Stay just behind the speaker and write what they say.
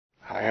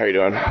Hi, how you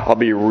doing? I'll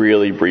be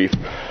really brief.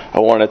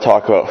 I want to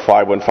talk about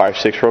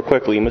 5156 real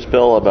quick, Lima's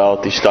bill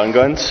about the stun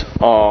guns.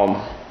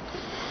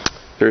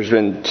 There's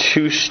been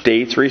 2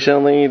 states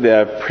recently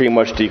that have pretty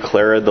much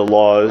declared the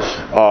laws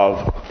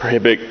of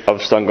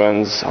stun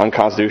guns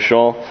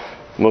unconstitutional.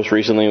 Most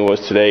recently was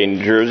today in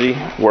New Jersey,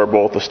 where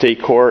both the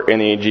state court and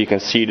the AG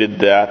conceded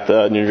that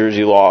the New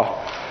Jersey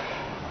law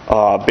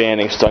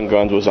banning stun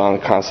guns was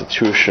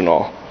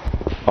unconstitutional.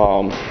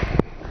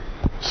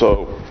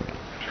 So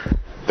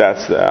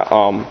that's that.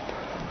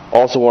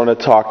 Also want to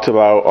talk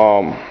about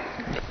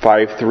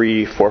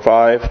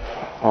 5345.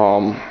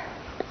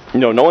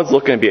 No one's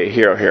looking to be a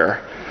hero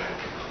here.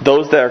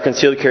 Those that are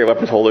concealed carry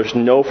weapons holders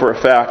know for a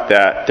fact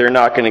that they're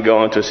not going to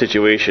go into a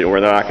situation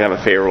where they're not going to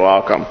have a favorable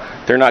outcome.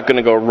 They're not going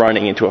to go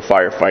running into a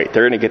firefight.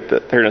 They're going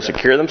to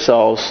secure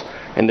themselves,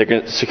 and they're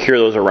going to secure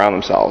those around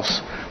themselves.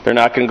 They're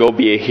not going to go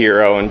be a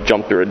hero and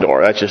jump through a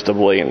door. That's just a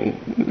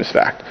blatant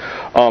misfact.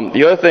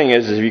 The other thing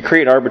is if you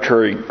create an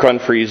arbitrary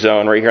gun-free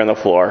zone right here on the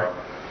floor,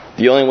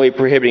 the only way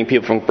prohibiting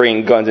people from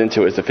bringing guns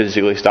into it is to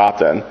physically stop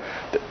them.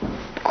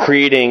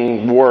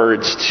 Creating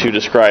words to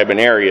describe an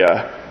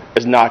area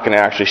is not going to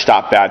actually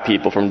stop bad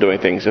people from doing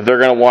things. If they're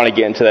going to want to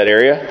get into that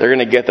area, they're going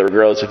to get there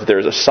regardless if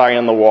there's a sign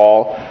on the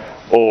wall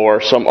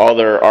or some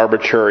other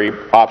arbitrary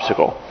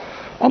obstacle.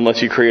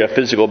 Unless you create a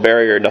physical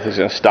barrier, nothing's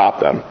going to stop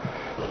them.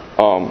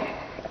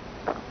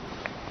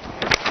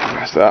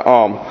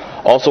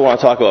 Also want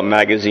to talk about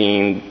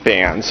magazine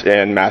bans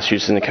in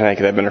Massachusetts and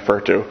Connecticut that have been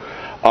referred to.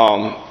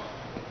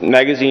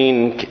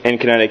 Magazine in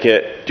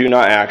Connecticut do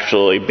not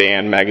actually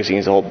ban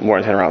magazines that hold more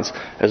than 10 rounds.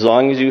 As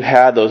long as you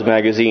had those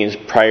magazines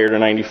prior to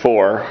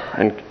 '94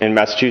 in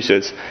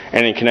Massachusetts,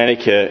 and in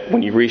Connecticut,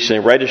 when you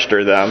recently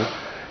registered them,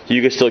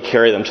 you could still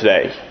carry them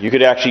today. You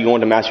could actually go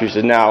into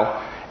Massachusetts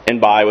now and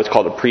buy what's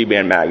called a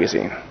pre-ban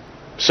magazine.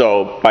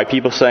 So by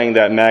people saying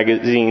that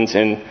magazines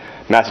in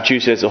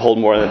Massachusetts that hold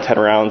more than 10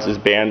 rounds is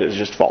banned is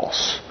just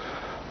false.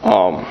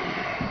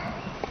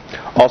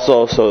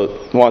 Also,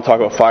 I want to talk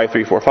about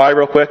 5345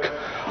 real quick.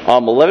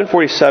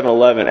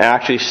 114711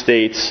 actually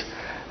states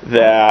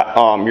that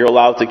you're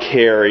allowed to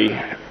carry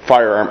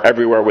firearm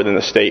everywhere within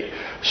the state.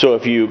 So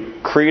if you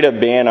create a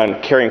ban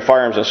on carrying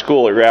firearms in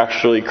school, you're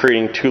actually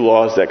creating 2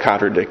 laws that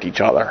contradict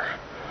each other.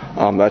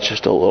 That's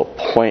just a little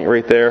point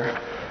right there.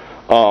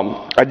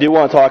 I do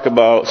want to talk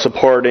about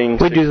supporting...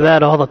 We do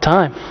that all the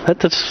time.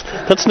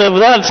 That's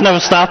never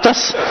stopped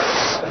us.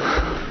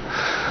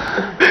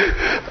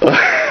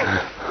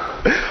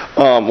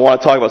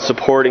 Want to talk about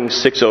supporting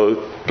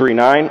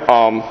 6039.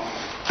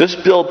 This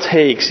bill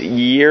takes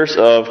years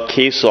of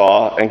case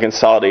law and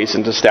consolidates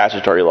into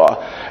statutory law.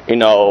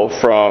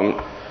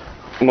 From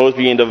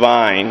Mosby and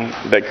Devine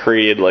that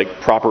created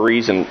proper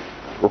reason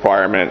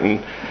requirement,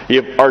 and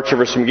you have Archer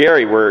versus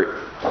McGarry where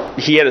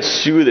he had to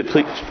sue the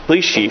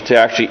police chief to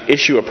actually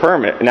issue a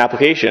permit, an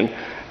application,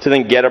 to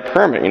then get a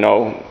permit.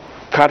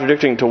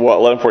 Contradicting to what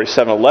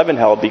 114711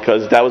 held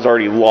because that was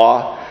already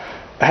law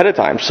ahead of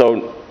time.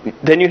 So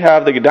then you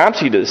have the Gomes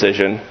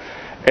decision,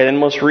 and then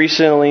most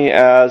recently,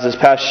 as this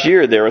past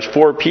year, there was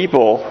 4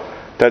 people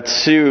that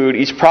sued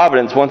East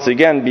Providence once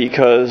again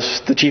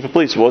because the chief of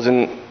police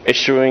wasn't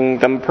issuing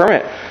them a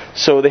permit.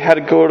 So they had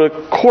to go to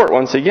court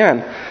once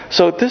again.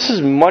 So this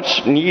is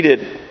much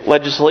needed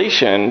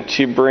legislation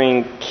to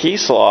bring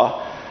case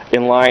law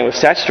in line with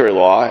statutory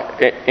law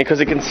because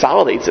it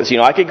consolidates this.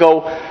 I could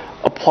go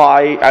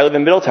apply, I live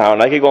in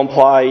Middletown, I could go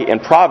apply in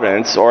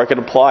Providence or I could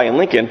apply in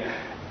Lincoln.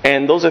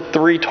 And those are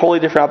 3 totally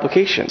different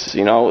applications.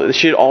 It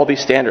should all be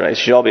standardized.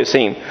 It should all be the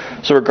same.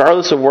 So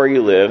regardless of where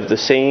you live, the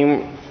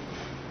same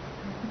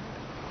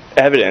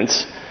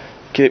evidence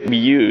can be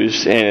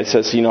used. And it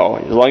says, as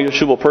long as you're a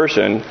suitable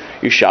person,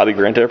 you shall be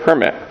granted a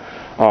permit.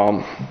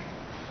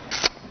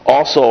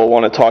 Also, I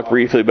want to talk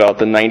briefly about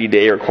the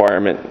 90-day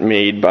requirement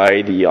made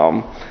by the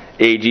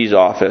AG's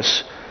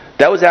office.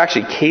 That was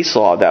actually case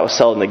law that was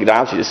settled in the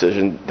Gomes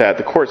decision that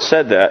the court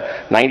said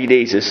that 90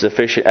 days is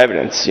sufficient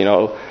evidence.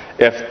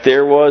 If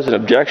there was an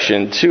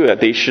objection to it,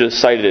 they should have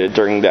cited it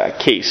during that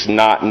case,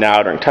 not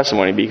now during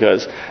testimony,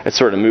 because it's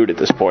sort of moot at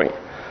this point.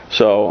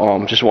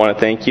 So just want to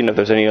thank you, and if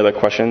there's any other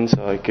questions,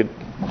 I could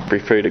be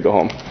free to go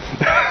home.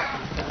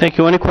 Thank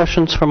you. Any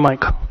questions from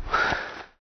Mike?